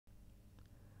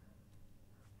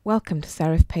Welcome to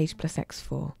Serif PagePlus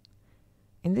X4.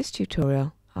 In this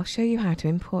tutorial, I'll show you how to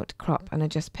import, crop and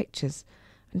adjust pictures,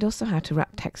 and also how to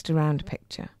wrap text around a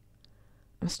picture.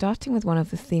 I'm starting with one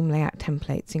of the theme layout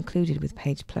templates included with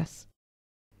PagePlus.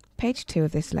 Page 2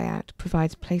 of this layout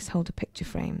provides placeholder picture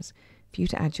frames for you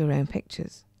to add your own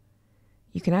pictures.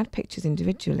 You can add pictures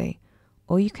individually,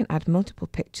 or you can add multiple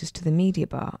pictures to the media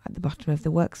bar at the bottom of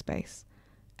the workspace,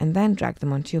 and then drag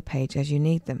them onto your page as you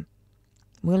need them.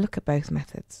 We'll look at both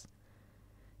methods.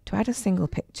 To add a single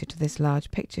picture to this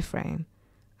large picture frame,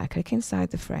 I click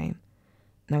inside the frame.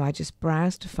 Now I just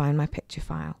browse to find my picture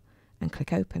file and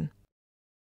click Open.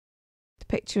 The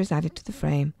picture is added to the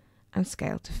frame and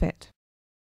scaled to fit.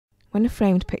 When a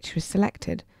framed picture is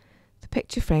selected, the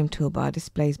Picture Frame toolbar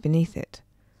displays beneath it.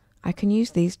 I can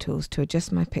use these tools to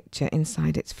adjust my picture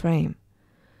inside its frame.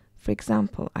 For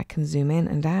example, I can zoom in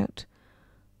and out,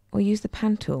 or use the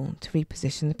Pan tool to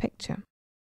reposition the picture.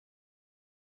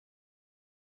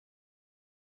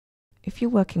 If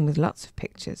you're working with lots of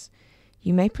pictures,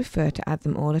 you may prefer to add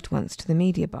them all at once to the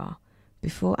media bar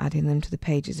before adding them to the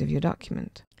pages of your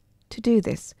document. To do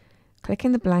this, click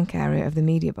in the blank area of the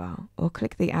media bar or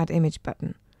click the Add Image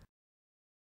button.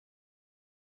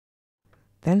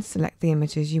 Then select the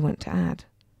images you want to add.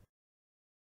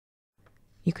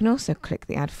 You can also click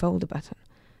the Add Folder button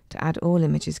to add all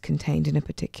images contained in a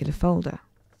particular folder.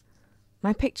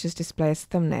 My pictures display as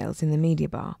thumbnails in the media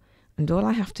bar, and all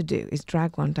I have to do is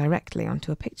drag one directly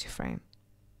onto a picture frame.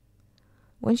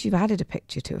 Once you've added a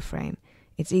picture to a frame,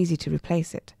 it's easy to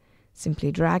replace it.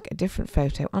 Simply drag a different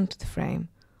photo onto the frame,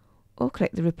 or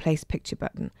click the Replace Picture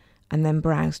button and then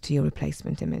browse to your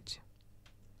replacement image.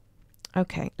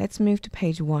 Okay, let's move to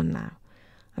page 1 now.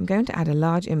 I'm going to add a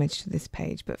large image to this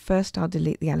page, but first I'll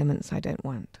delete the elements I don't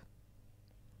want.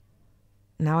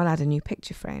 Now I'll add a new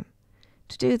picture frame.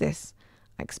 To do this,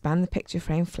 I expand the picture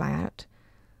frame flyout,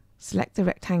 select the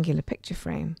rectangular picture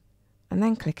frame, and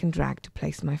then click and drag to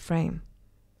place my frame.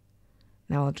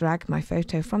 Now I'll drag my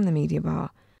photo from the media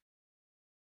bar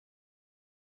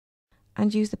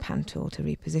and use the Pan tool to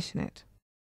reposition it.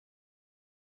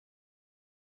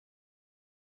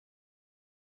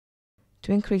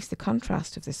 To increase the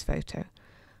contrast of this photo,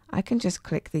 I can just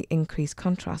click the Increase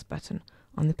Contrast button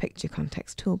on the Picture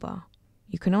Context toolbar.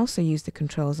 You can also use the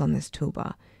controls on this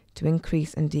toolbar to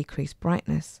increase and decrease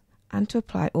brightness, and to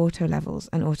apply auto levels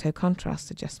and auto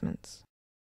contrast adjustments.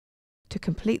 To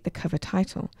complete the cover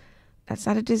title, let's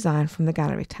add a design from the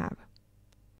Gallery tab.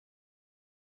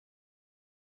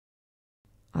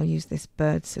 I'll use this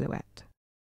bird silhouette.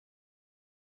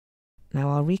 Now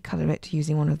I'll recolor it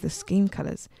using one of the scheme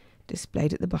colors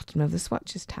displayed at the bottom of the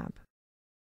Swatches tab.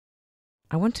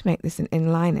 I want to make this an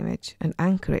inline image and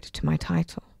anchor it to my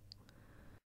title.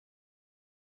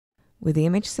 With the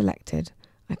image selected,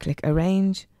 I click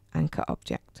Arrange, Anchor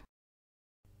Object.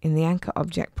 In the Anchor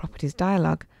Object Properties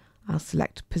dialog, I'll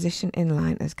select Position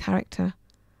Inline as Character,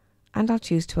 and I'll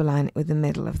choose to align it with the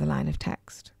middle of the line of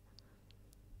text.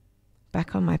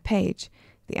 Back on my page,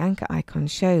 the anchor icon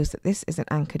shows that this is an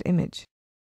anchored image.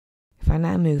 If I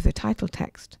now move the title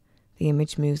text, the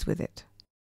image moves with it.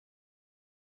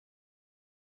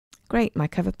 Great, my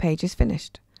cover page is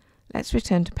finished. Let's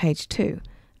return to page 2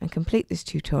 and complete this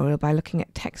tutorial by looking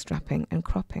at text wrapping and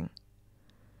cropping.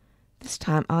 This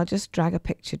time I'll just drag a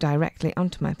picture directly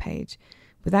onto my page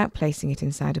without placing it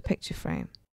inside a picture frame.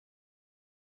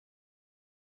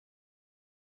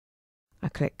 I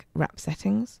click Wrap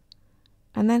Settings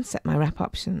and then set my wrap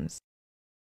options.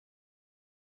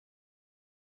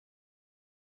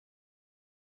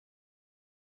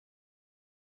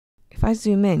 If I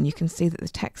zoom in, you can see that the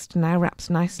text now wraps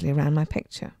nicely around my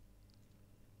picture.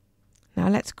 Now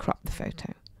let's crop the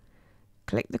photo.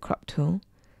 Click the Crop tool,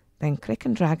 then click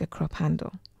and drag a crop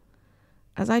handle.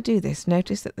 As I do this,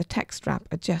 notice that the text wrap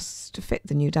adjusts to fit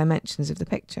the new dimensions of the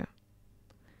picture.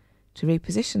 To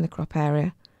reposition the crop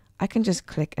area, I can just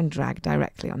click and drag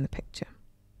directly on the picture.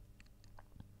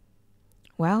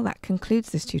 Well, that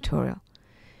concludes this tutorial.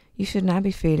 You should now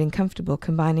be feeling comfortable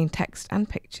combining text and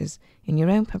pictures in your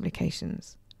own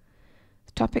publications.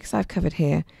 The topics I've covered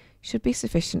here should be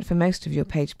sufficient for most of your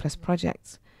PagePlus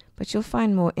projects, but you'll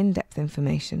find more in-depth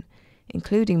information,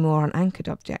 including more on anchored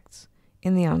objects,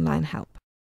 in the online help.